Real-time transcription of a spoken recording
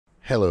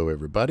Hello,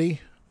 everybody.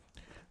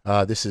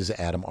 This is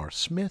Adam R.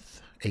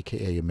 Smith,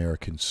 aka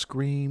American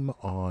Scream,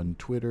 on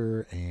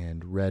Twitter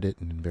and Reddit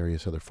and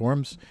various other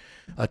forums.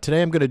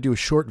 Today I'm going to do a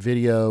short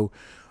video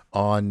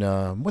on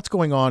what's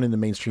going on in the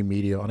mainstream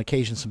media. On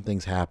occasion, some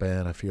things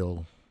happen. I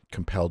feel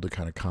compelled to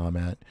kind of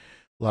comment.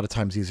 A lot of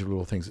times these are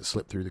little things that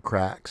slip through the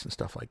cracks and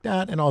stuff like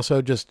that. And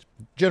also just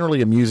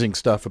generally amusing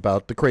stuff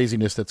about the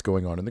craziness that's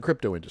going on in the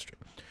crypto industry.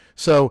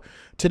 So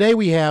today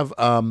we have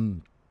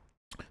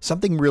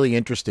something really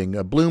interesting.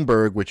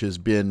 Bloomberg, which has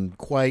been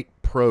quite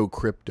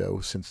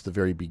pro-crypto since the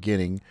very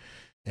beginning,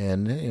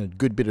 and a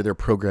good bit of their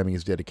programming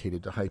is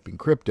dedicated to hyping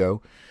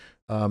crypto.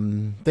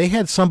 They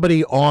had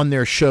somebody on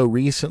their show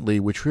recently,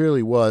 which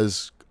really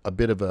was a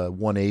bit of a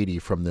 180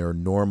 from their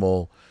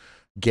normal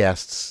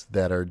guests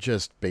that are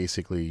just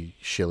basically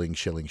shilling.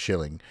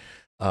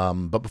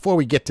 But before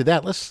we get to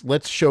that,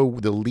 let's show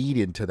the lead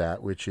into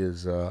that, which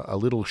is a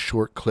little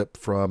short clip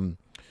from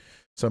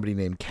somebody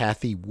named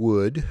Cathie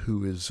Wood,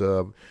 who is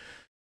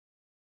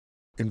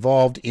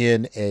involved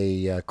in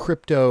a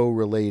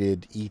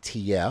crypto-related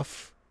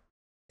ETF,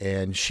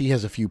 and she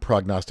has a few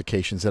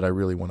prognostications that I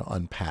really want to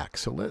unpack.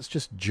 So let's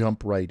just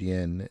jump right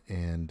in,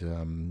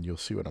 and you'll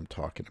see what I'm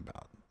talking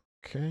about.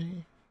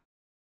 Okay.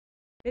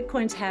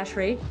 Bitcoin's hash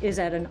rate is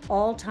at an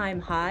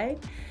all-time high,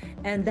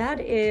 and that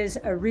is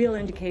a real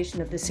indication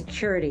of the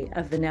security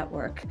of the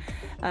network.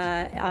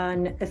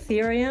 On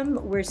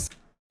Ethereum,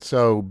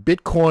 So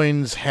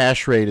Bitcoin's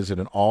hash rate is at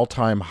an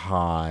all-time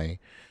high,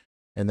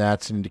 and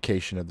that's an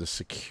indication of the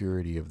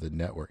security of the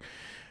network.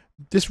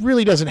 This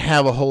really doesn't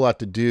have a whole lot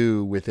to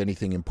do with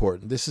anything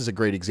important. This is a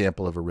great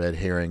example of a red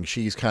herring.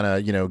 She's kind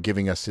of,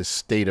 giving us this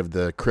state of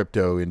the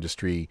crypto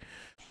industry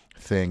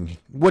thing.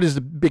 What is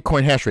the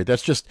Bitcoin hash rate?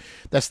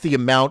 That's the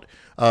amount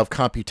of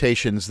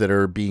computations that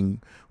are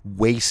being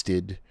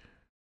wasted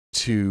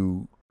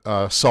to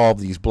solve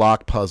these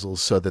block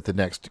puzzles so that the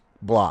next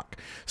block.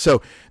 So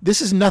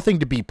this is nothing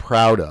to be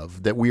proud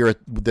of, that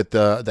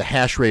the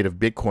hash rate of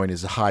Bitcoin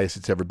is the highest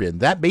it's ever been.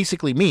 That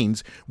basically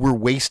means we're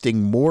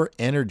wasting more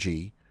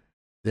energy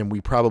than we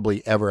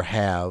probably ever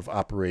have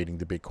operating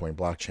the Bitcoin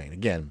blockchain.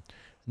 Again,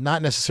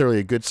 not necessarily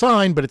a good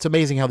sign, but it's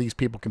amazing how these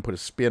people can put a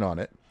spin on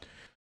it.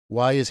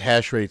 Why is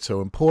hash rate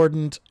so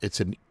important? It's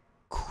a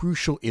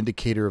crucial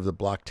indicator of the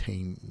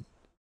blockchain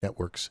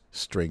network's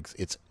strength,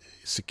 its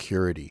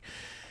security.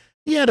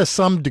 Yeah, to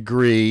some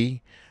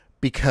degree,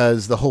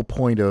 because the whole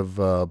point of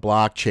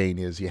blockchain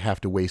is you have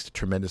to waste a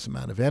tremendous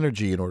amount of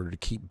energy in order to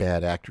keep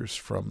bad actors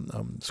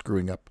from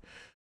screwing up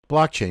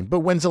blockchain. But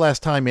when's the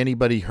last time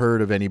anybody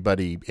heard of any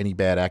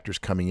bad actors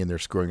coming in there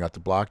screwing up the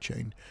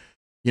blockchain?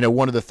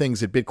 One of the things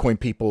that Bitcoin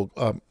people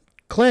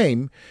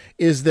claim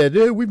is that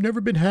we've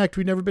never been hacked.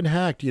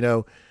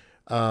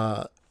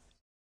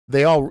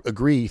 They all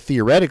agree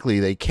theoretically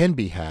they can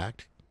be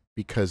hacked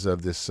because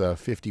of this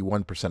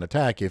 51%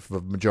 attack. If a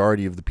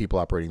majority of the people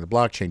operating the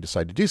blockchain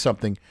decide to do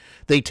something,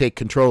 they take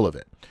control of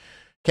it.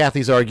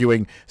 Cathie's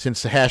arguing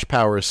since the hash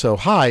power is so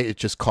high, it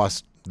just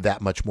costs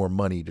that much more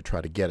money to try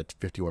to get it to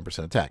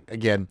 51% attack.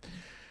 Again,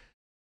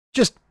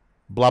 just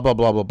blah, blah,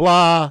 blah, blah,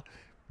 blah.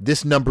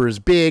 This number is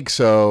big,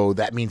 so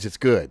that means it's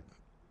good.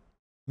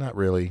 Not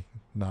really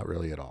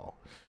at all.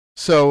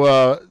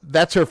 So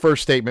that's her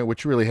first statement,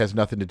 which really has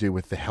nothing to do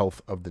with the health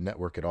of the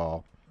network at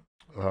all.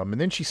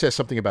 And then she says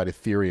something about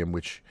Ethereum,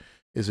 which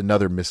is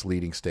another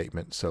misleading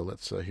statement. So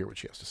let's hear what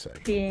she has to say.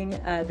 Being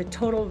the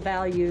total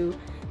value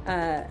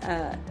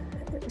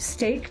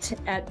staked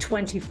at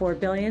 $24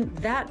 billion,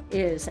 that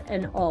is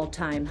an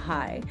all-time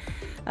high.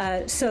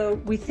 So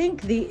we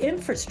think the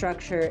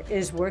infrastructure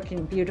is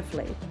working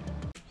beautifully.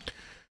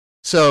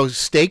 So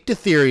staked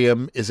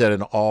Ethereum is at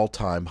an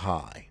all-time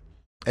high.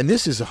 And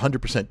this is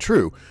 100%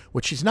 true.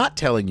 What she's not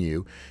telling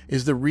you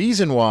is the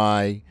reason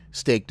why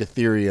staked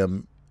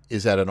Ethereum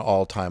is at an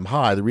all-time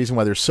high. The reason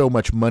why there's so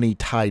much money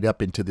tied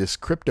up into this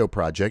crypto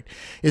project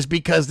is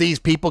because these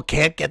people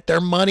can't get their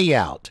money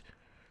out.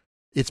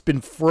 It's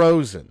been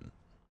frozen.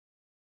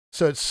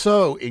 So it's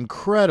so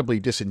incredibly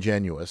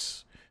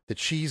disingenuous that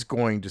she's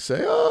going to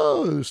say,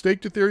 oh,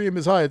 staked Ethereum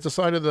is high. It's a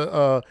sign of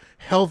the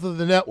health of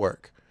the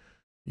network.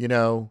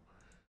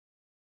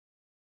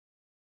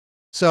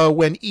 So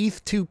when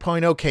ETH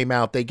 2.0 came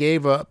out, they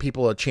gave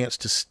people a chance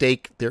to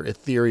stake their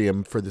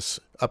Ethereum for this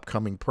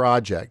upcoming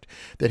project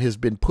that has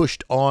been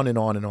pushed on and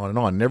on and on and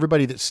on. And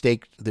everybody that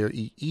staked their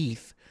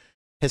ETH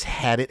has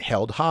had it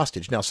held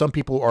hostage. Now, some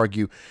people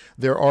argue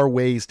there are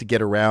ways to get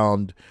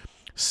around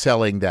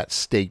selling that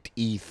staked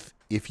ETH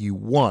if you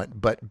want,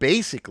 but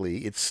basically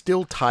it's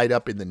still tied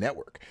up in the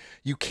network.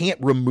 You can't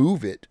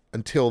remove it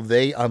until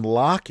they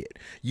unlock it.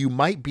 You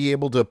might be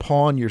able to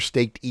pawn your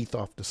staked ETH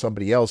off to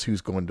somebody else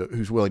who's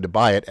willing to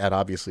buy it at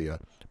obviously a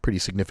pretty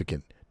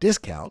significant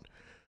discount.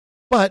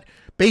 But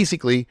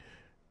basically,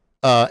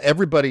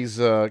 everybody's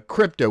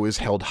crypto is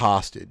held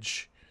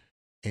hostage.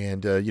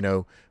 And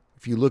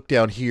if you look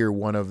down here,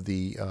 one of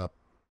the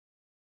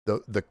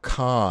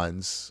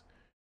cons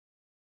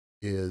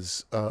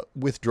is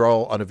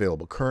withdrawal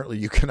unavailable. Currently,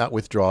 you cannot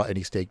withdraw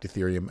any staked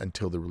Ethereum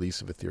until the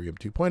release of Ethereum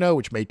 2.0,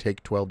 which may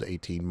take 12 to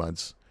 18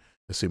 months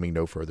assuming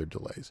no further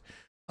delays.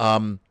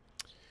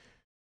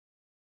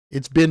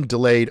 It's been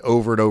delayed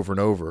over and over and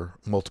over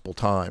multiple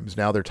times.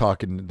 Now they're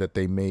talking that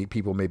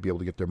people may be able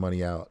to get their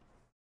money out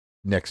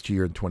next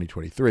year in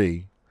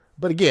 2023.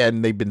 But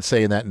again, they've been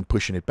saying that and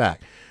pushing it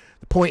back.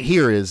 The point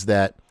here is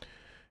that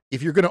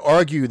if you're going to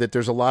argue that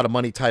there's a lot of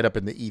money tied up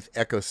in the ETH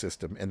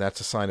ecosystem and that's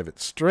a sign of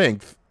its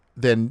strength,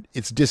 then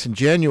it's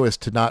disingenuous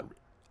to not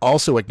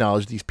also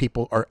acknowledge these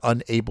people are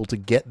unable to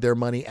get their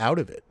money out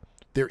of it.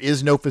 There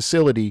is no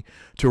facility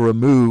to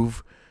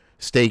remove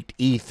staked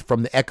ETH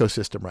from the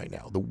ecosystem right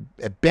now.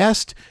 At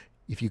best,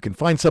 if you can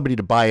find somebody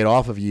to buy it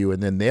off of you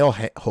and then they'll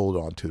hold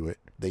on to it,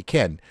 they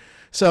can.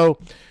 So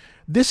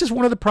this is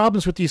one of the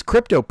problems with these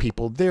crypto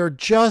people. They're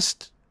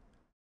just,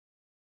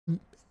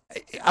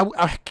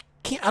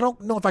 I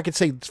don't know if I could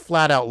say it's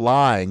flat out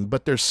lying,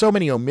 but there's so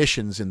many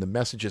omissions in the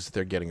messages that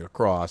they're getting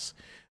across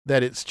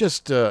that it's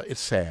just, it's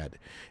sad.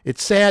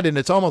 It's sad, and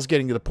it's almost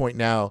getting to the point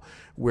now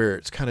where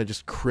it's kind of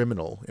just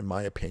criminal, in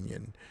my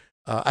opinion.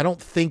 I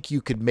don't think you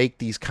could make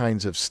these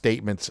kinds of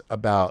statements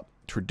about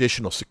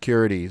traditional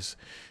securities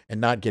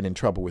and not get in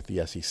trouble with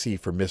the SEC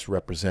for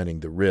misrepresenting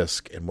the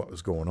risk and what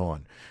was going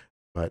on.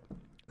 But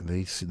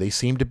they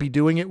seem to be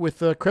doing it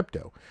with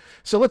crypto.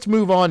 So let's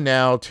move on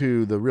now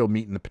to the real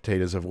meat and the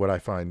potatoes of what I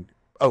find.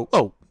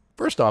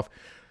 First off,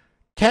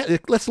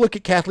 let's look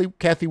at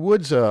Cathie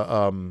Wood's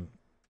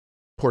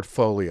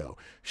portfolio.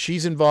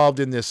 She's involved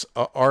in this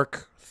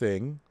ARC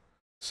thing.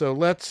 So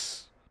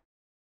let's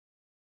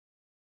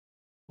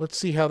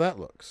see how that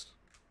looks.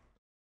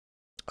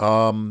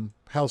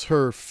 How's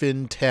her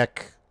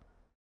fintech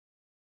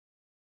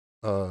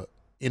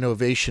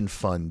innovation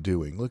fund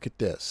doing? Look at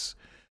this.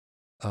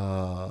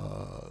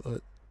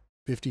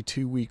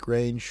 52-week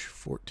range,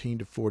 14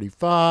 to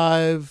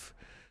 45.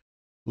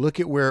 Look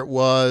at where it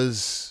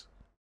was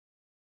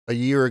a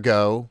year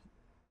ago.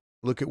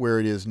 Look at where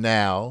it is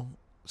now.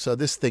 So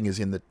this thing is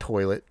in the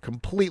toilet,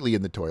 completely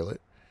in the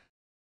toilet.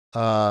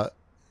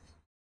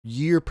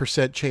 Year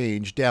percent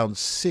change down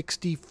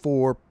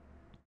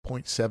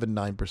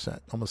 64.79%,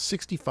 almost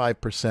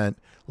 65%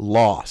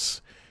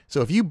 loss.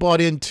 So if you bought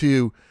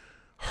into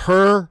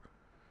her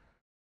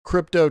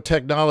crypto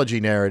technology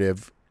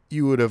narrative,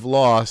 you would have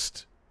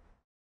lost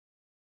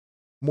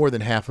more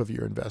than half of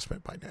your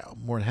investment by now,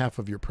 more than half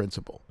of your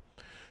principal.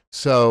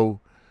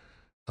 So,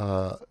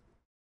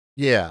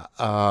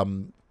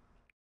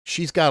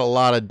 she's got a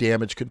lot of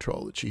damage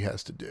control that she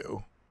has to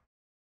do.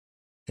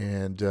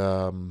 And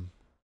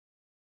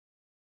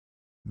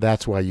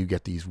that's why you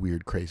get these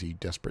weird, crazy,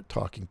 desperate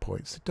talking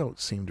points that don't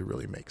seem to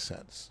really make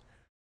sense.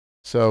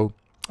 So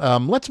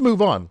let's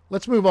move on.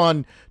 Let's move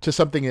on to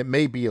something that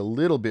may be a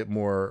little bit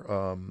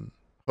more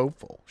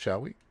hopeful,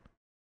 shall we?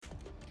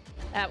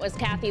 That was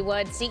Cathie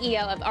Wood,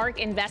 CEO of ARK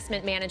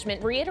Investment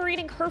Management,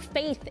 reiterating her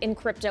faith in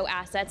crypto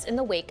assets in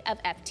the wake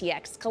of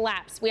FTX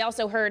collapse. We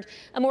also heard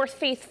a more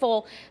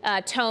faithful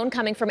tone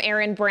coming from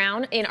Aaron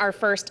Brown in our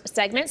first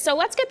segment. So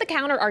let's get the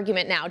counter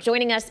argument now.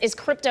 Joining us is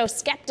crypto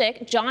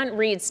skeptic John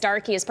Reed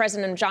Stark. He is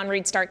president of John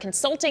Reed Stark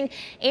Consulting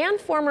and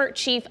former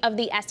chief of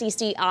the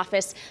SEC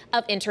Office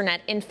of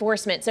Internet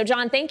Enforcement. So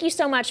John, thank you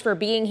so much for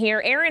being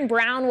here. Aaron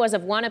Brown was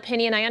of one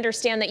opinion. I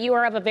understand that you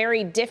are of a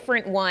very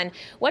different one.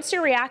 What's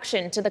your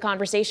reaction to the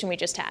conversation we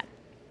just had?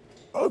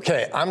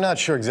 Okay, I'm not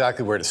sure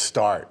exactly where to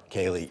start,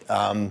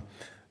 Kaylee.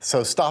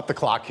 So stop the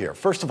clock here.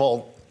 First of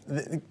all,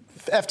 the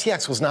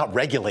FTX was not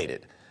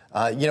regulated.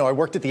 I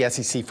worked at the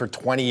SEC for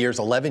 20 years,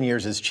 11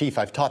 years as chief.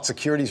 I've taught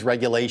securities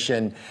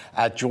regulation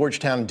at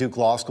Georgetown and Duke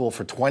Law School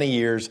for 20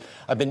 years.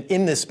 I've been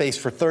in this space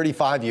for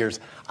 35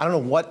 years. I don't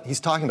know what he's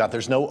talking about.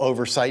 There's no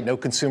oversight, no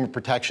consumer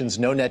protections,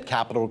 no net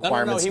capital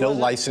requirements, no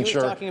licensure. He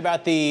was talking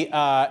about the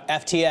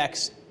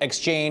FTX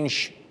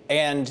exchange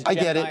and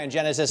Gemini and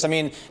Genesis. I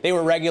mean, they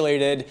were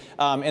regulated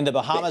in the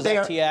Bahamas,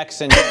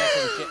 FTX, and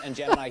Genesis and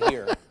Gemini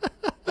here.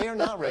 They are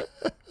not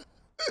regulated.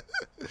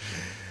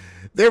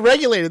 They're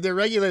regulated. They're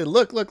regulated.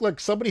 Look.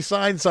 Somebody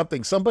signed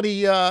something.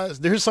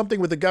 There's something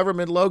with the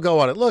government logo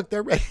on it. Look,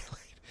 they're regulated.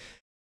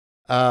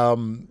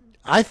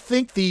 I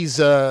think these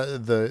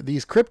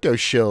crypto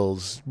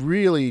shills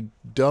really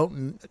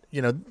don't.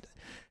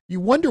 You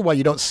wonder why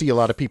you don't see a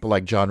lot of people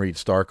like John Reed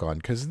Stark on,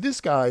 because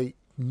this guy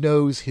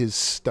knows his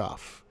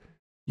stuff.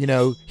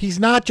 He's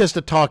not just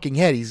a talking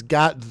head. He's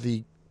got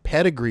the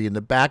pedigree in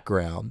the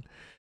background.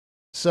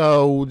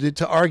 So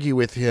to argue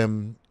with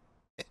him,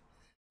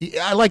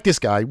 I like this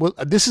guy. Well,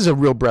 this is a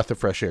real breath of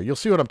fresh air. You'll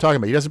see what I'm talking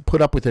about. He doesn't put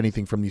up with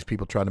anything from these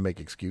people trying to make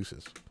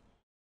excuses.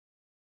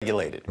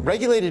 Regulated.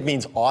 Regulated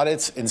means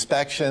audits,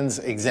 inspections,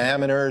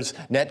 examiners,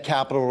 net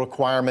capital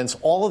requirements,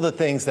 all of the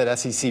things that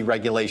SEC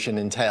regulation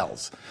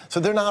entails. So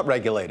they're not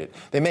regulated.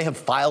 They may have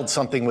filed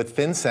something with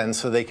FinCEN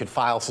so they could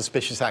file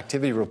suspicious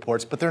activity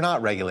reports, but they're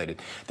not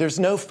regulated.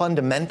 There's no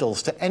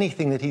fundamentals to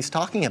anything that he's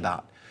talking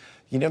about.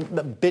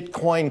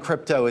 Bitcoin,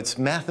 crypto, it's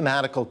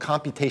mathematical,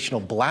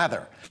 computational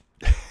blather.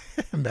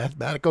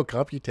 Mathematical,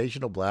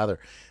 computational blather.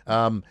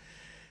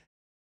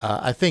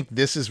 I think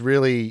this is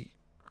really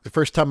the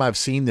first time I've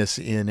seen this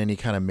in any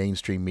kind of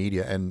mainstream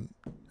media, and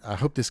I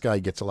hope this guy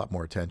gets a lot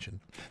more attention.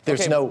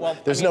 There's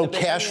no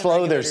cash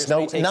flow. There's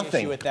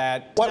nothing. With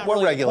that. What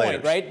really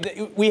regulators? Point,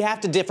 right? We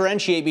have to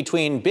differentiate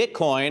between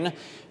Bitcoin,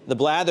 the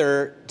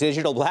blather,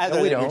 digital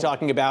blather that you're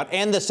talking about,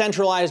 and the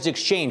centralized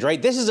exchange,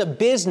 right? This is a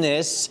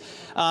business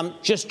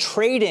just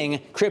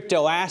trading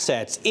crypto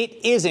assets.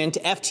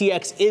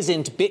 FTX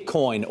isn't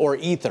Bitcoin or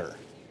Ether.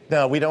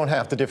 No, we don't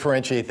have to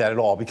differentiate that at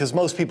all, because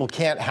most people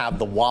can't have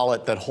the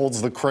wallet that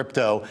holds the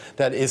crypto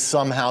that is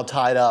somehow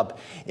tied up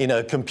in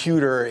a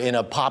computer, in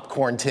a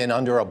popcorn tin,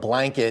 under a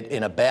blanket,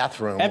 in a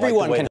bathroom.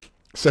 Everyone can.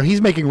 So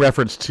he's making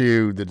reference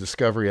to the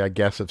discovery, I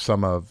guess, of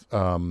some of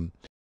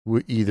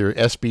either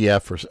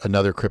SBF or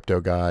another crypto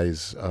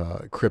guy's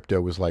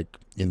crypto was like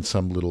in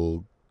some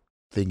little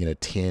thing in a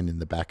tin in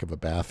the back of a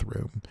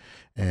bathroom.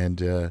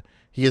 And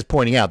he is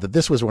pointing out that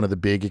this was one of the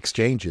big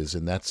exchanges,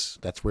 and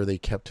that's where they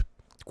kept,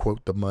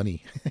 quote, the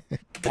money.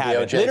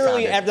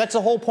 Literally, that's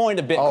the whole point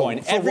of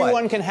Bitcoin.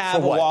 Everyone can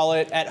have a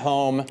wallet at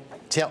home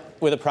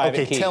with a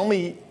private key.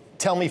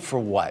 Tell me for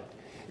what?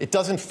 It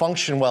doesn't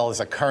function well as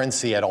a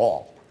currency at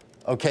all.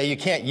 Okay, you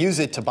can't use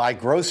it to buy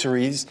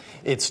groceries.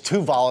 It's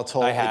too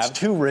volatile. It's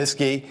too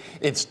risky.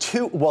 It's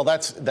too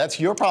that's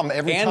your problem.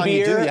 Every time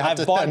you do, you have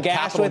to spend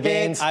capital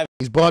gains.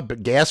 He's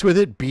bought gas with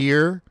it,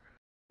 beer.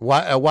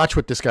 Watch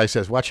what this guy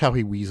says. Watch how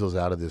he weasels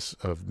out of this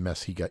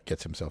mess he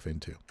gets himself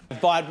into. I've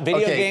bought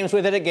video games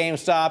with it at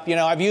GameStop. You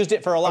know, I've used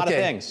it for a lot of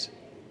things.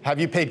 Have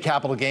you paid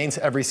capital gains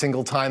every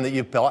single time that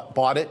you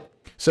bought it?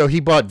 So he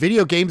bought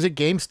video games at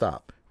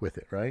GameStop with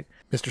it, right?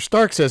 Mr.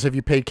 Stark says, have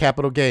you paid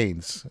capital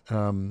gains?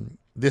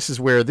 This is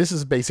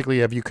basically,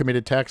 have you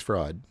committed tax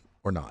fraud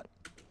or not?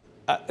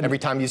 Every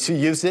time you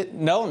used it?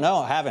 No,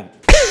 I haven't.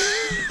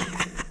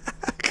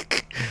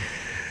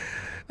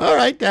 All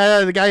right,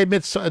 the guy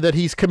admits that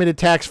he's committed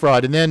tax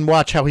fraud, and then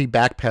watch how he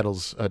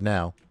backpedals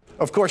now.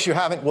 Of course you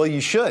haven't. Well,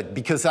 you should,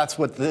 because that's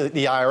what the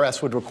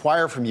IRS would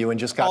require from you, and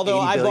just got $80 billion.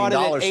 Although I bought it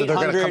at $800 so they're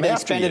going to come and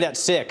spend it at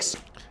 $6.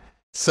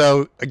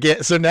 So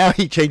now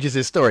he changes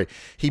his story.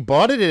 He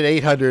bought it at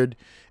 800.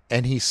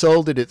 And he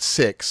sold it at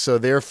 6, so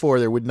therefore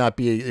there would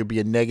be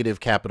a negative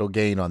capital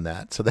gain on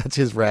that. So that's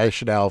his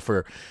rationale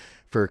for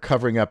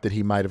covering up that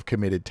he might have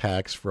committed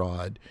tax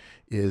fraud,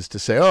 is to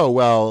say, oh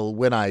well,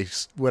 when I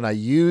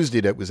used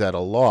it, it was at a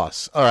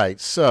loss. All right,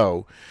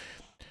 so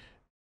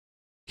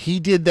he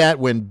did that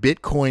when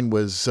Bitcoin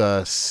was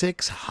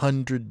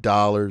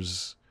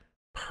 $600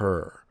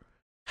 per.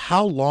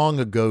 How long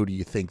ago do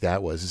you think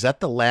that was? Is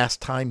that the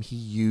last time he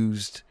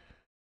used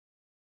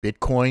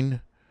Bitcoin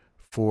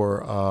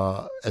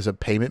for as a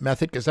payment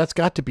method? Because that's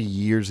got to be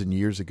years and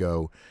years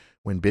ago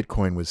when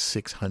Bitcoin was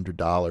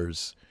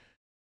 $600.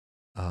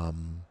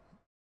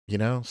 You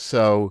know,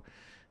 so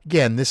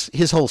again,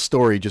 his whole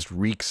story just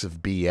reeks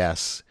of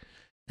BS,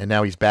 and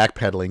now he's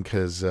backpedaling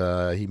because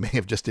he may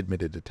have just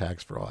admitted to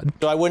tax fraud.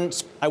 So I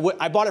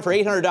bought it for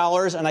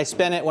 $800 and I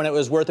spent it when it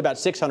was worth about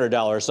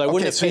 $600. So I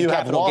wouldn't have paid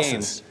capital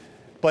gains.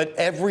 But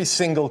every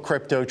single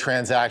crypto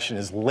transaction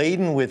is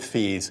laden with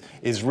fees,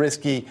 is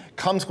risky,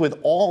 comes with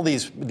all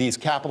these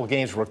capital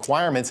gains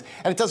requirements,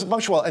 and it doesn't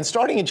function well. And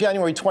starting in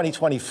January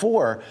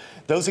 2024,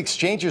 those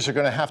exchanges are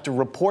going to have to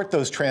report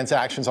those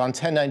transactions on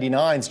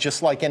 1099s,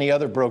 just like any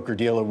other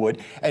broker-dealer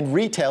would. And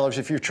retailers,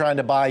 if you're trying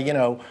to buy, you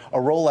know, a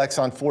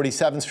Rolex on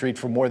 47th Street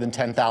for more than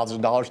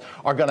 $10,000,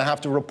 are going to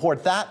have to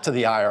report that to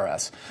the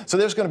IRS. So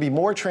there's going to be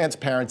more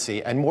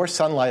transparency and more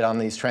sunlight on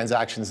these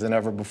transactions than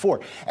ever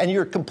before. And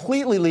you're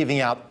completely leaving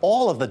out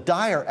all of the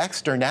dire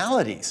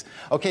externalities.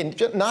 Okay,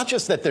 not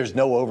just that there's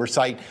no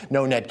oversight,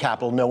 no net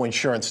capital, no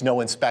insurance,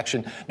 no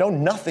inspection,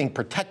 nothing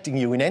protecting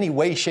you in any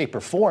way, shape, or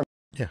form.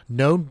 Yeah,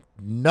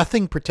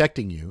 nothing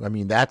protecting you. I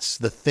mean, that's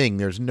the thing.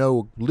 There's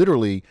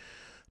literally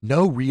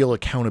no real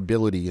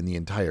accountability in the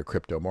entire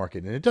crypto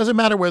market. And it doesn't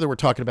matter whether we're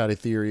talking about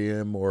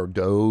Ethereum or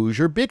Doge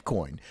or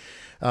Bitcoin.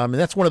 And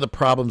that's one of the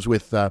problems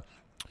with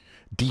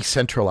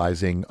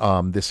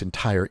decentralizing this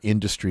entire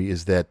industry,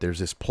 is that there's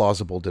this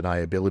plausible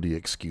deniability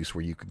excuse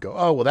where you could go,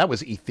 oh, well, that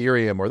was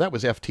Ethereum or that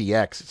was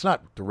FTX. It's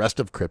not the rest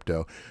of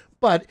crypto.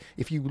 But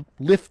if you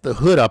lift the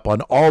hood up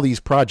on all these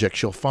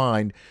projects, you'll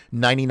find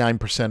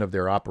 99% of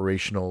their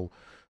operational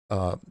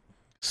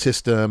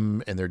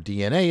system and their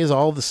DNA is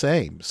all the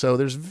same. So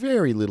there's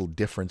very little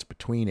difference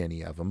between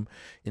any of them,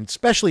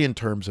 especially in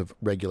terms of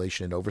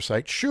regulation and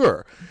oversight.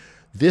 Sure,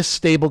 this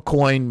stable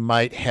coin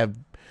might have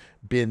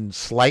been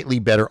slightly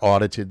better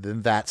audited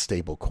than that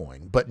stable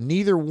coin, but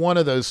neither one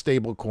of those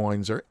stable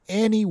coins are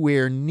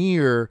anywhere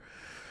near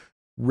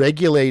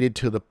regulated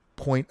to the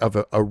point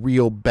of a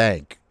real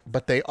bank.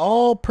 But they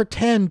all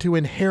pretend to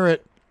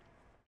inherit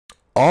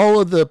all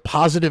of the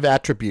positive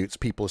attributes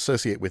people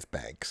associate with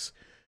banks,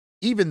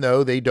 even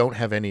though they don't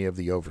have any of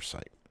the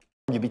oversight.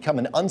 You become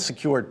an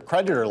unsecured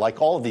creditor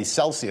like all of these,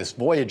 Celsius,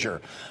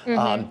 Voyager,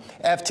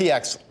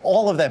 FTX,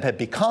 all of them have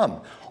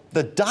become.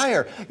 The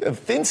dire,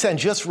 FinCEN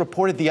just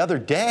reported the other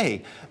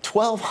day,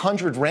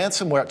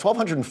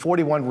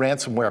 1,241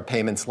 ransomware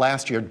payments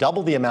last year,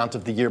 double the amount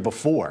of the year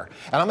before.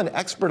 And I'm an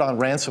expert on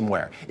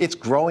ransomware. It's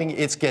growing,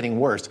 it's getting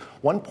worse.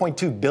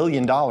 $1.2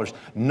 billion,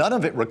 none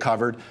of it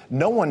recovered,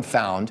 no one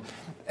found.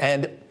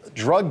 And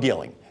drug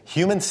dealing,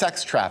 human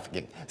sex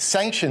trafficking,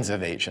 sanctions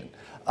evasion.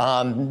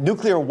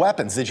 Nuclear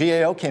weapons. The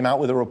GAO came out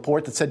with a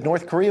report that said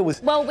North Korea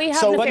was. Well, we have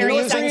so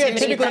nefarious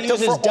activity typically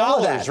uses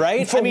dollars,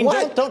 right? For I mean,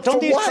 what? don't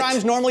these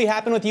crimes normally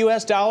happen with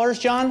U.S. dollars,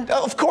 John?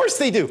 Of course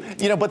they do.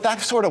 You know, but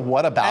that's sort of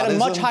whataboutism. At a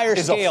much higher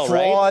scale, a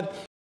fraud. right?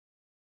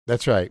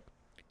 That's right.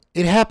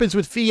 It happens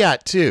with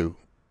fiat too.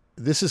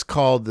 This is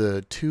called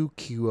the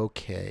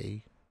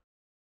 2QOK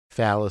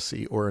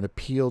fallacy, or an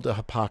appeal to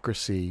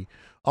hypocrisy,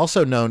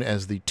 also known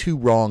as the two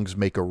wrongs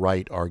make a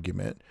right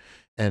argument,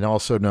 and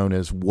also known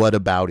as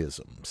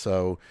whataboutism.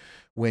 So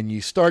when you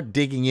start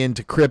digging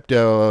into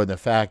crypto and the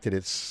fact that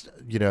it's,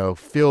 you know,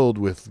 filled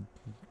with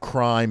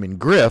crime and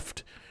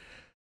grift,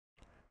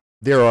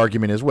 their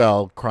argument is,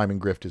 well, crime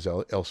and grift is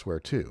elsewhere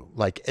too.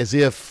 Like as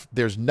if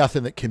there's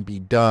nothing that can be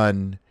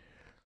done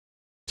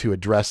to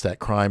address that.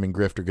 Crime and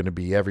grift are going to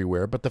be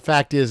everywhere. But the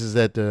fact is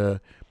that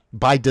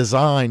by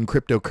design,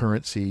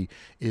 cryptocurrency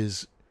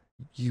is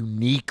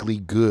uniquely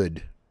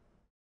good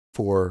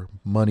for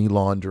money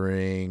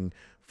laundering,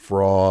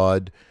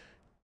 fraud,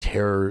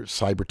 terror,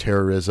 cyber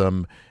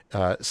terrorism.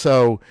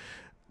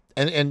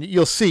 And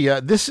you'll see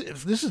this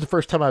is the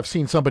first time I've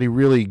seen somebody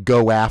really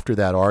go after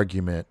that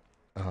argument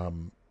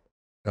in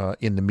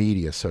the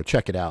media. So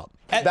check it out.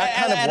 That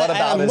kind of whataboutism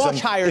at a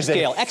much higher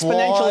scale,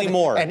 exponentially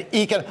more. And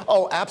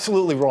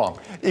absolutely wrong.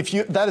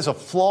 That is a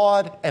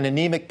flawed and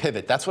anemic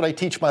pivot. That's what I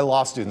teach my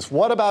law students.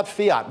 What about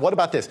fiat? What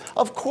about this?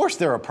 Of course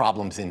there are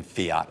problems in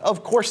fiat.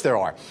 Of course there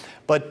are.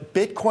 But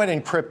Bitcoin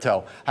and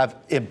crypto have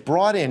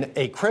brought in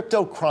a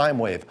crypto crime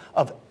wave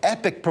of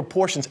epic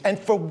proportions. And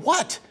for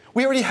what?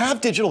 We already have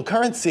digital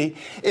currency.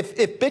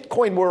 If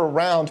Bitcoin were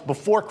around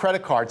before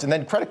credit cards and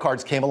then credit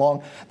cards came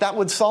along, that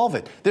would solve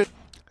it.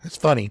 That's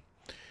funny.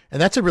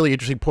 And that's a really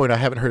interesting point I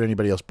haven't heard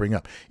anybody else bring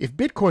up. If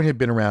Bitcoin had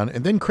been around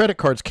and then credit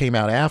cards came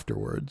out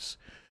afterwards,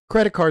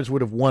 credit cards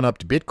would have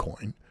one-upped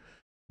Bitcoin.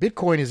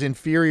 Bitcoin is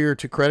inferior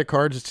to credit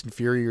cards. It's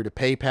inferior to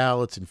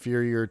PayPal. It's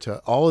inferior to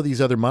all of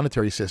these other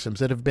monetary systems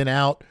that have been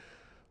out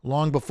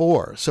long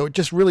before. So it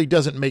just really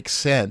doesn't make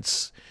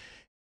sense.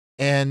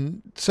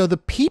 And so the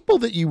people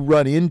that you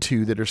run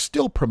into that are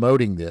still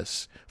promoting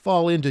this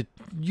fall into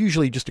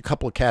usually just a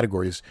couple of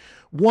categories.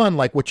 One,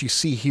 like what you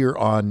see here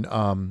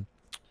on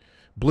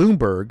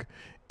Bloomberg,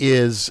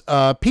 is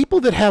people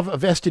that have a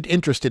vested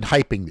interest in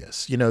hyping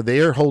this. You know,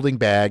 they're holding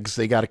bags.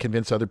 They got to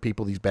convince other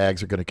people these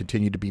bags are going to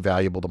continue to be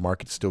valuable. The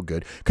market's still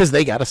good because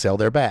they got to sell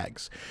their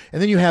bags. And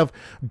then you have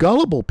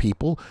gullible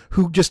people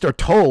who just are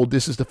told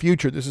this is the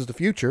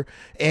future,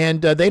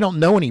 and they don't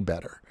know any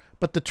better.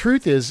 But the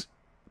truth is,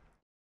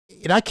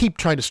 and I keep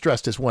trying to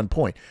stress this one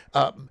point,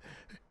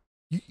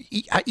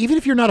 even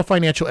if you're not a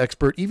financial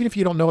expert, even if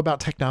you don't know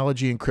about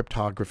technology and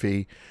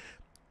cryptography,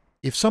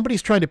 if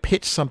somebody's trying to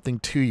pitch something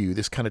to you,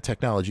 this kind of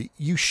technology,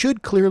 you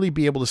should clearly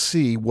be able to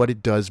see what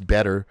it does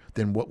better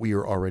than what we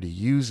are already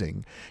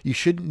using. You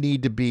shouldn't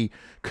need to be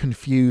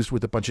confused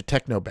with a bunch of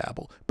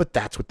technobabble, but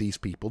that's what these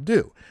people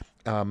do.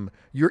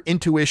 Your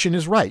intuition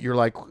is right. You're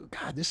like,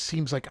 God, this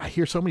seems like I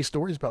hear so many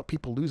stories about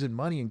people losing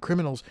money and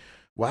criminals.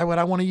 Why would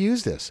I want to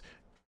use this?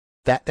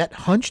 That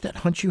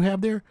hunch you have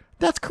there,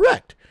 that's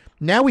correct.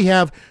 Now we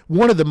have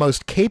one of the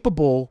most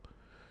capable,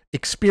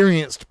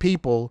 experienced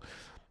people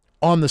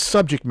on the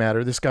subject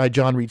matter, this guy,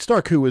 John Reed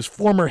Stark, who is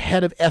former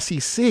head of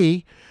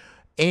SEC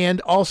and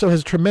also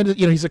has tremendous,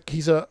 you know,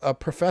 he's a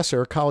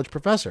professor, a college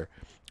professor.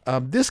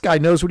 This guy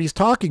knows what he's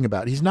talking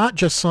about. He's not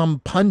just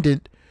some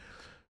pundit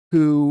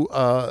who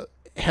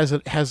has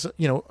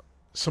you know,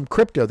 some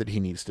crypto that he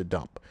needs to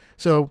dump.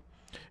 So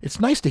it's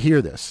nice to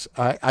hear this.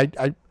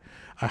 I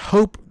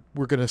hope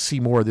we're going to see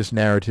more of this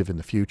narrative in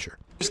the future.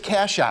 There's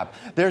Cash App,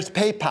 there's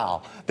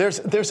PayPal,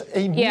 there's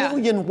a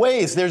million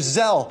ways, there's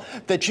Zelle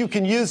that you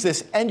can use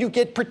this and you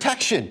get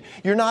protection.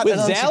 You're not with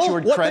an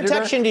unsecured Zelle? creditor. What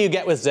protection do you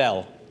get with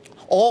Zelle?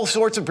 All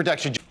sorts of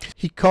protection.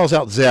 He calls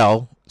out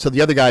Zelle, so the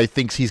other guy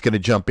thinks he's going to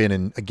jump in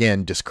and,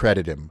 again,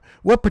 discredit him.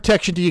 What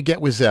protection do you get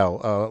with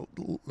Zelle?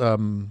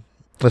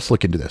 Let's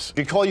look into this.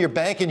 You call your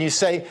bank and you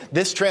say,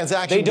 this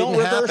transaction didn't happen.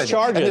 They don't reverse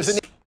charges.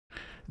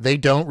 They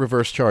don't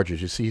reverse charges.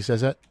 You see he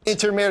says that?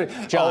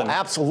 Intermediary. John. Oh,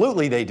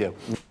 absolutely they do.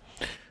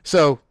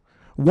 So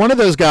one of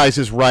those guys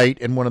is right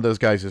and one of those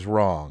guys is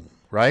wrong,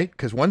 right?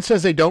 Because one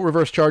says they don't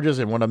reverse charges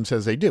and one of them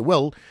says they do.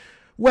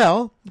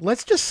 Well,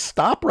 let's just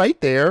stop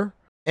right there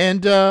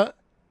and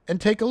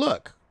take a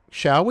look,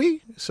 shall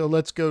we? So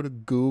let's go to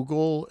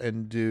Google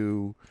and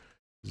do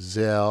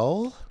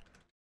Zelle,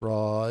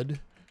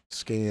 fraud,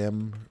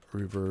 scam,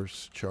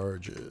 reverse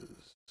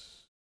charges.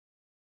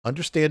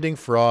 Understanding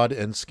fraud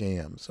and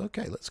scams.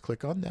 Okay, let's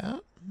click on that.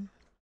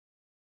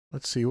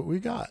 Let's see what we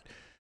got.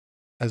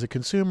 As a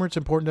consumer, it's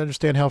important to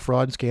understand how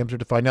fraud and scams are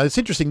defined. Now, it's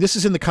interesting. This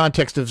is in the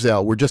context of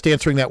Zelle. We're just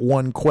answering that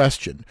one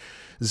question.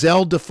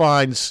 Zelle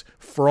defines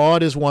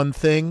fraud as one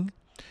thing,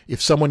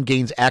 if someone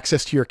gains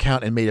access to your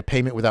account and made a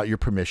payment without your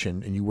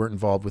permission and you weren't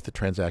involved with the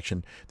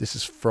transaction, this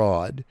is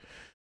fraud.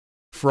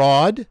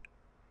 Fraud.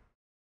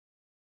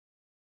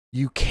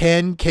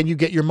 Can you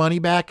get your money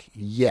back?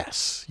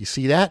 Yes. You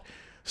see that?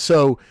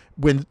 So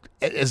when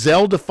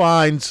Zelle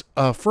defines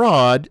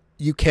fraud,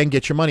 you can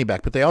get your money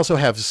back, but they also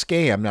have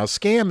scam. Now,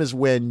 scam is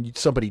when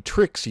somebody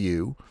tricks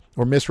you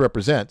or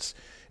misrepresents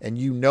and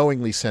you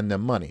knowingly send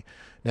them money.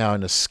 Now,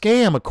 in a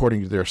scam,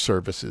 according to their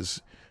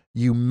services,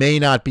 you may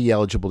not be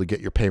eligible to get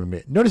your payment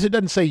back. Notice it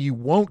doesn't say you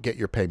won't get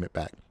your payment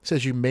back. It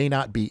says you may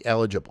not be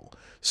eligible.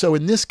 So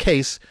in this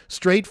case,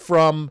 straight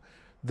from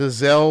the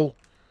Zelle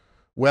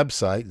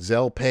website,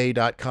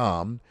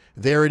 zellepay.com,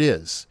 there it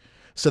is.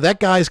 So that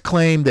guy's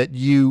claim that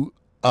you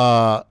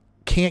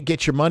can't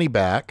get your money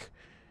back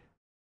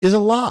is a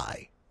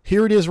lie.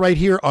 Here it is right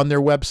here on their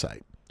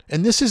website.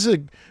 And this is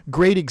a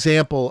great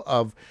example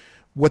of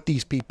what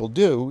these people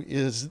do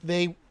is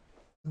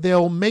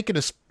they'll make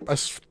an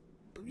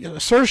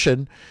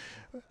assertion,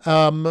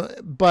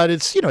 but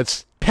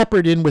it's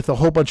peppered in with a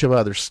whole bunch of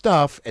other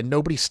stuff, and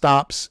nobody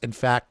stops and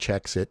fact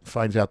checks it and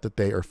finds out that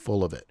they are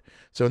full of it.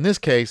 So in this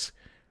case,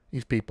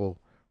 these people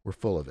were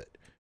full of it.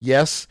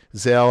 Yes,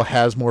 Zelle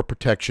has more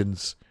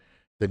protections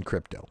than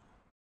crypto.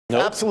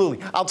 Nope.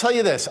 Absolutely. I'll tell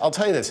you this.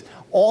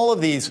 All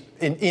of these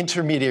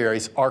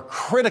intermediaries are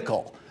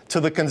critical to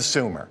the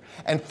consumer.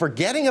 And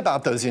forgetting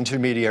about those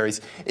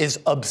intermediaries is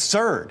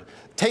absurd.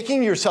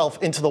 Taking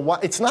yourself into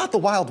it's not the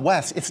Wild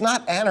West. It's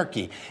not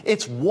anarchy.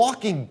 It's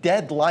Walking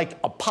Dead-like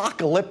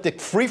apocalyptic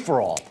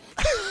free-for-all.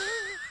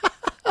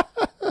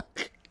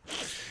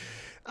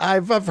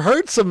 I've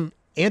heard some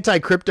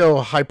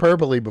anti-crypto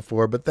hyperbole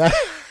before, but that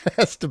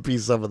has to be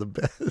some of the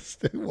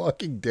best.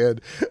 Walking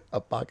Dead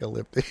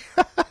apocalyptic.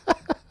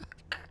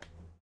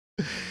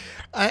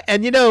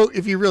 And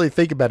if you really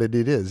think about it,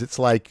 it is. It's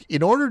like,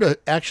 in order to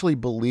actually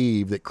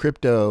believe that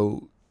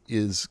crypto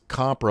is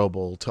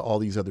comparable to all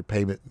these other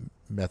payment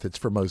methods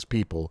for most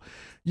people,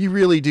 you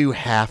really do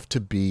have to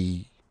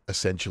be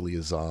essentially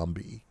a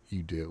zombie.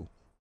 You do.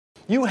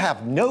 You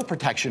have no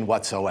protection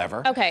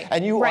whatsoever. Okay.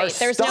 And you are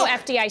There's stuck. no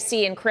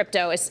FDIC in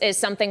crypto is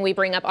something we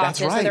bring up often.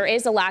 That's right. So there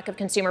is a lack of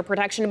consumer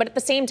protection. But at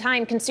the same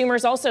time,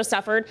 consumers also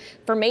suffered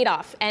from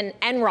Madoff and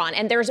Enron.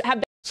 And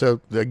So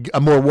a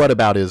more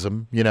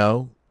whataboutism,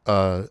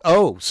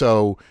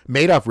 so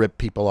Madoff ripped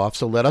people off,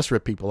 so let us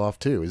rip people off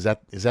too. Is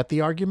that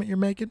the argument you're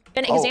making?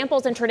 been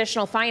examples in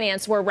traditional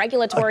finance where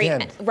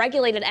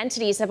regulated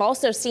entities have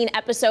also seen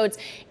episodes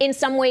in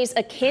some ways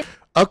akin.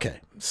 Okay,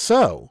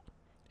 so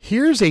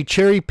here's a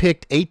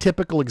cherry-picked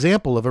atypical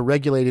example of a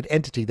regulated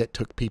entity that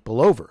took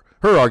people over.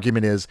 Her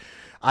argument is,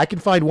 I can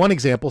find one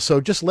example, so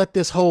just let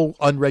this whole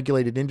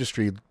unregulated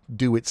industry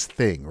do its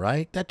thing,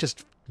 right? That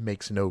just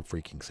makes no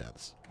freaking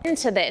sense.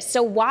 Into this.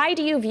 So why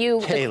do you view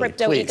the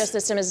crypto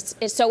ecosystem as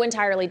so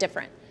entirely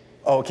different?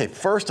 Okay,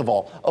 first of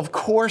all, of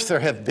course there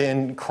have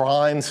been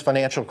crimes,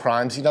 financial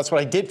crimes. That's what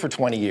I did for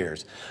 20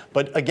 years.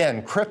 But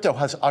again, crypto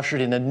has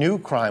ushered in a new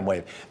crime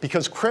wave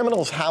because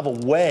criminals have a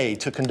way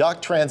to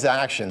conduct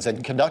transactions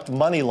and conduct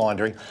money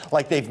laundering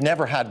like they've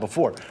never had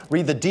before.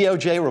 Read the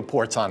DOJ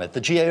reports on it, the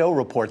GAO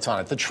reports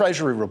on it, the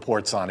Treasury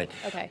reports on it.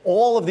 Okay.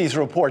 All of these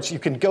reports, you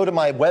can go to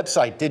my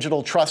website,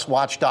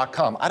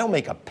 digitaltrustwatch.com. I don't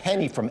make a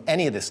penny from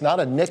any of this, not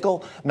a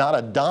nickel, not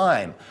a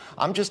dime.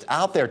 I'm just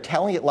out there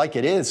telling it like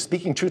it is,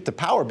 speaking truth to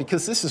power,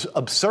 because this is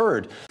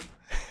absurd.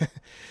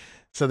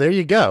 So there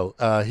you go.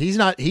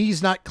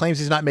 Claims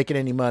he's not making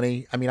any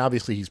money. I mean,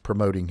 obviously he's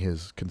promoting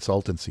his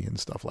consultancy and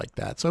stuff like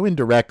that. So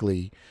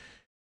indirectly,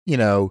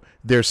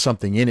 there's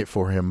something in it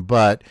for him,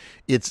 but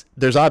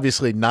there's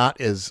obviously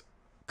not as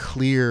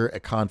clear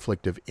a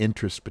conflict of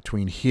interest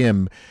between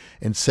him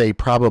and, say,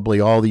 probably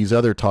all these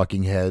other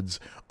talking heads,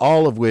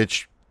 all of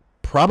which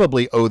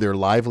probably owe their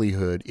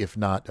livelihood, if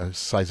not a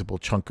sizable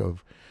chunk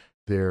of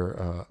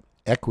their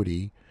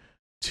equity,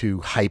 to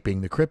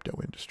hyping the crypto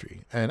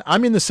industry. And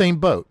I'm in the same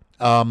boat.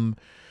 I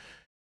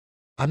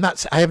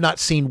have not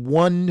seen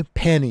one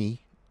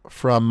penny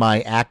from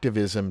my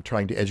activism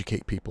trying to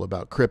educate people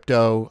about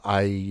crypto.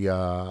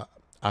 I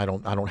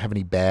don't have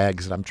any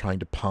bags that I'm trying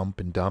to pump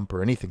and dump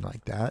or anything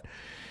like that.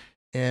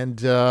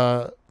 And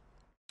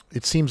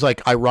it seems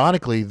like,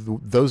 ironically,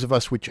 those of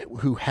us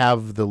who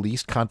have the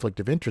least conflict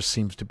of interest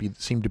seem to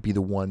be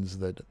the ones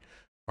that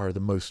are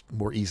the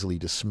more easily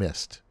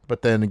dismissed.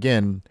 But then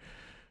again,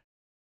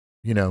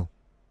 the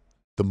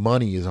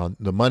money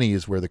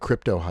is where the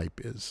crypto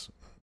hype is.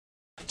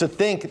 To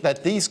think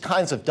that these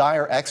kinds of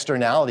dire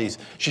externalities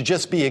should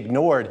just be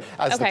ignored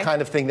as the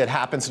kind of thing that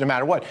happens no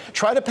matter what.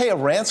 Try to make a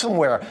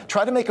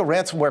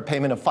ransomware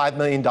payment of $5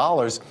 million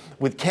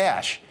with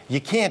cash. You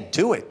can't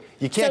do it.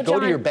 You can't go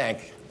to your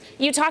bank.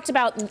 You talked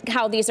about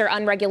how these are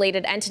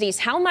unregulated entities.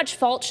 How much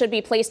fault should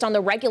be placed on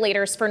the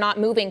regulators for not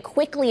moving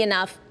quickly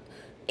enough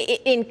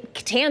in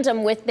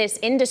tandem with this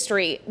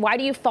industry? Why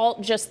do you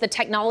fault just the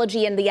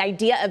technology and the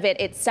idea of it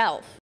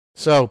itself?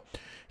 So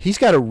he's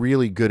got a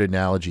really good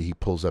analogy he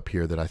pulls up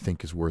here that I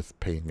think is worth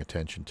paying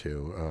attention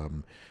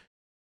to.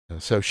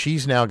 So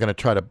she's now going to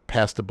try to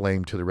pass the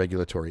blame to the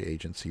regulatory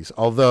agencies,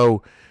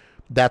 although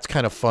that's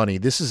kind of funny.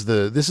 This is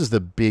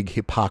the big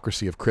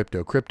hypocrisy of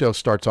crypto. Crypto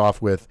starts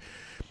off with,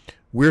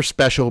 we're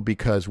special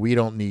because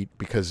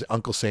because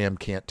Uncle Sam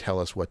can't tell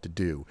us what to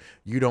do.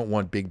 You don't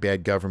want big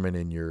bad government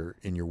in your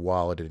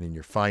wallet and in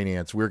your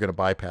finance. We're going to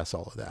bypass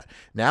all of that.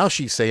 Now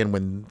she's saying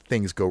when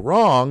things go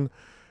wrong,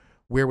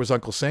 where was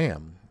Uncle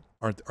Sam?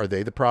 Are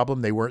they the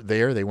problem? They weren't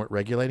there. They weren't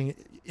regulating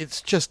it.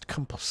 It's just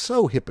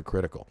so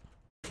hypocritical.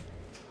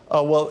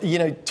 Oh, well,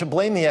 to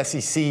blame the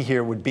SEC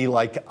here would be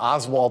like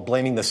Oswald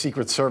blaming the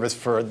Secret Service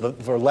for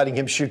letting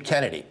him shoot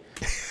Kennedy.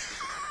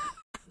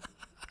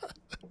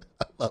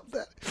 I love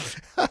that.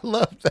 I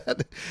love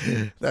that.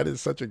 That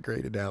is such a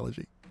great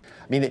analogy.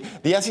 I mean,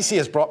 the SEC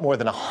has brought more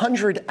than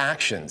 100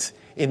 actions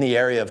in the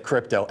area of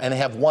crypto, and they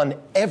have won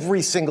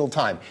every single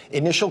time.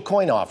 Initial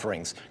coin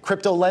offerings,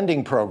 crypto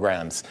lending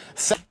programs.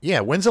 Yeah,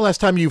 when's the last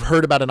time you've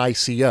heard about an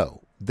ICO?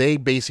 They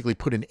basically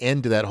put an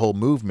end to that whole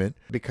movement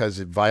because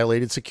it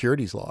violated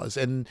securities laws,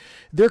 and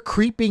they're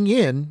creeping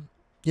in.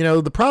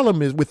 The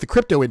problem is with the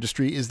crypto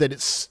industry is that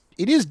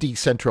it is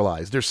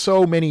decentralized. There's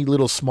so many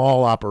little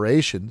small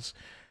operations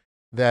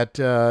that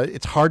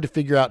it's hard to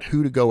figure out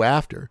who to go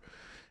after.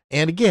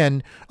 And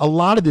again, a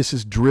lot of this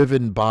is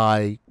driven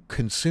by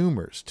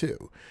consumers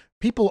too.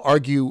 People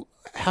argue,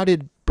 how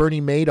did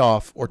Bernie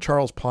Madoff or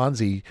Charles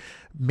Ponzi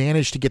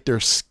manage to get their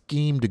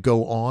scheme to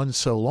go on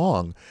so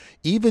long?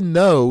 Even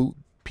though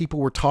people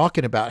were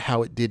talking about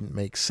how it didn't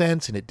make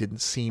sense and it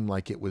didn't seem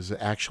like it was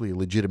actually a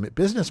legitimate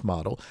business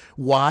model,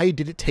 why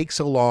did it take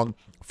so long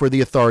for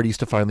the authorities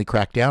to finally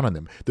crack down on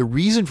them? The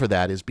reason for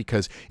that is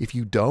because if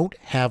you don't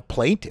have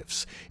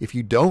plaintiffs, if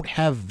you don't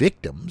have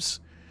victims,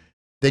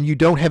 then you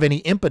don't have any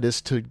impetus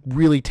to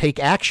really take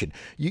action.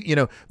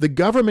 The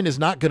government is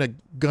not gonna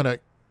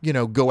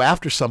go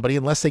after somebody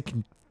unless they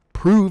can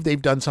prove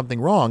they've done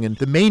something wrong. And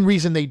the main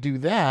reason they do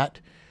that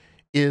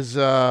is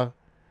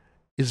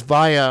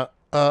via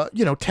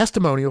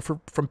testimonial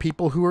from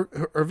people who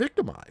are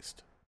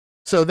victimized.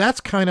 So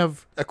that's kind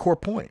of a core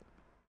point.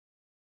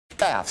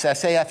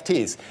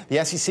 SAFTs.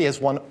 The SEC has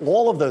won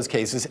all of those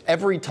cases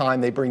every time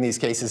they bring these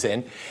cases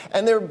in.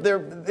 And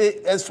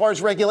as far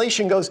as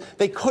regulation goes,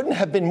 they couldn't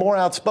have been more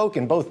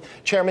outspoken. Both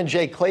Chairman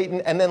Jay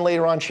Clayton and then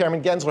later on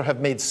Chairman Gensler have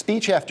made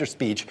speech after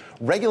speech,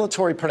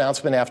 regulatory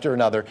pronouncement after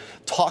another,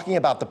 talking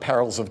about the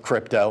perils of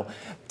crypto.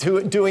 They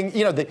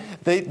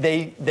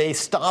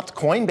stopped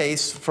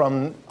Coinbase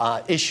from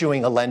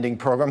issuing a lending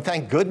program.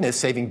 Thank goodness,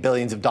 saving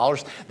billions of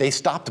dollars. They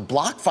stopped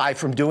BlockFi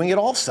from doing it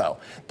also.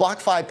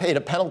 BlockFi paid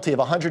a penalty of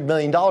 $100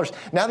 million.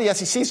 Now the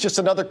SEC is just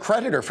another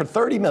creditor for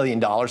 $30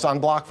 million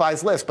on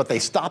BlockFi's list, but they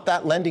stopped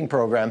that lending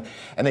program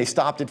and they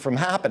stopped it from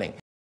happening.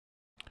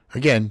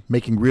 Again,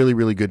 making really,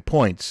 really good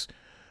points.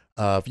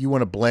 If you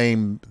want to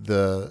blame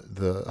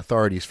the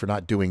authorities for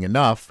not doing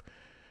enough,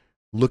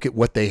 look at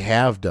what they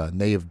have done.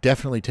 They have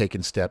definitely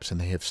taken steps and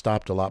they have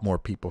stopped a lot more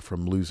people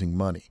from losing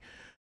money.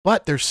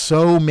 But there's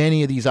so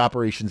many of these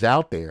operations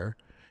out there.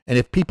 And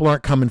if people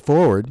aren't coming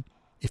forward,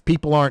 if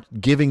people aren't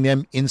giving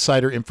them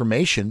insider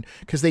information,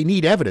 because they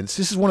need evidence.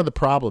 This is one of the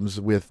problems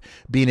with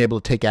being able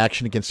to take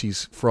action against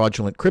these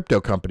fraudulent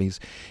crypto companies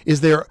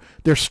is they're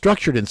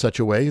structured in such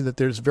a way that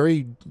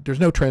there's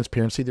no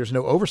transparency, there's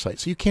no oversight.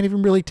 So you can't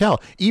even really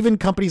tell. Even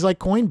companies like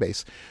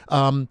Coinbase,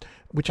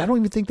 which I don't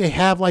even think they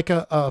have like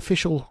a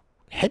official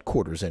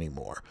headquarters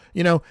anymore.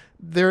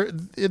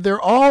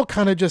 They're all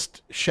kind of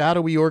just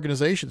shadowy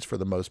organizations for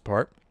the most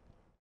part.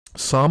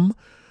 Some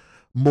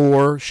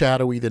more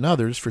shadowy than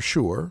others for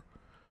sure.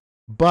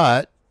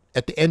 But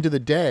at the end of the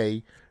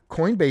day,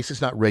 Coinbase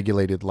is not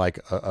regulated like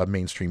a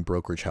mainstream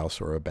brokerage house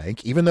or a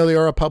bank, even though they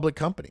are a public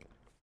company.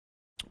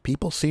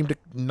 People seem to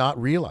not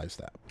realize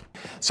that.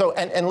 So,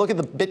 and look at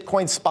the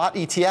Bitcoin spot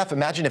ETF.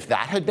 Imagine if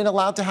that had been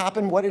allowed to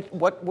happen,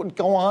 what would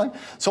go on?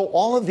 So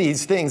all of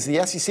these things,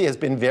 the SEC has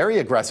been very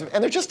aggressive,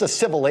 and they're just a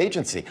civil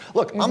agency.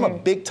 Look, I'm a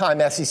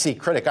big-time SEC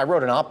critic. I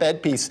wrote an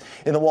op-ed piece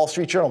in the Wall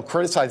Street Journal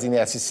criticizing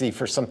the SEC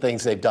for some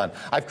things they've done.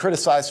 I've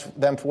criticized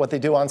them for what they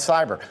do on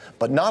cyber,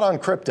 but not on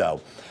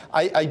crypto.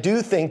 I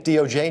do think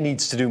DOJ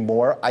needs to do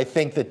more. I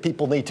think that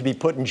people need to be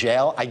put in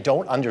jail. I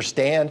don't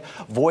understand.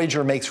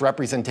 Voyager makes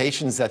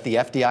representations that the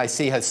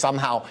FDIC has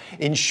somehow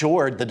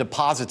insured the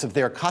deposits of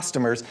their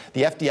customers.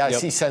 The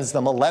FDIC sends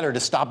them a letter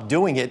to stop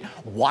doing it.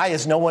 Why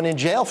is no one in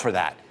jail for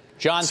that?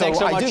 John, thanks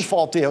so much. I do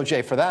fault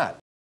DOJ for that.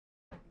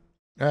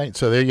 All right,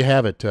 so there you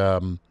have it.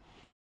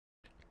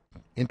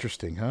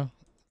 Interesting, huh?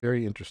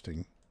 Very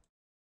interesting.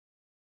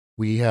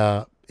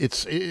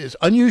 It's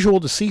unusual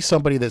to see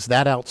somebody that's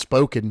that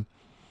outspoken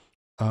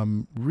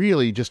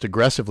really just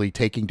aggressively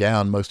taking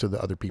down most of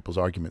the other people's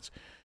arguments.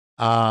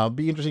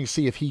 Be interesting to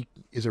see if he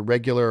is a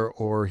regular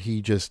or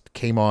he just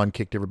came on,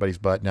 kicked everybody's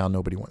butt. Now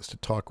nobody wants to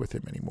talk with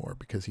him anymore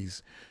because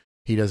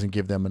he doesn't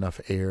give them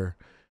enough air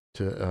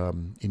to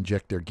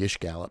inject their gish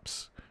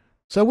gallops.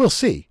 So we'll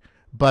see.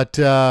 But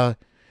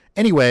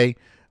anyway,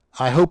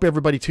 I hope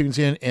everybody tunes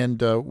in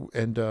and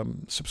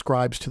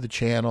subscribes to the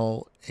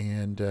channel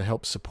and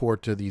helps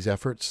support these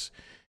efforts.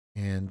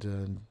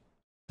 And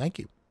thank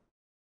you.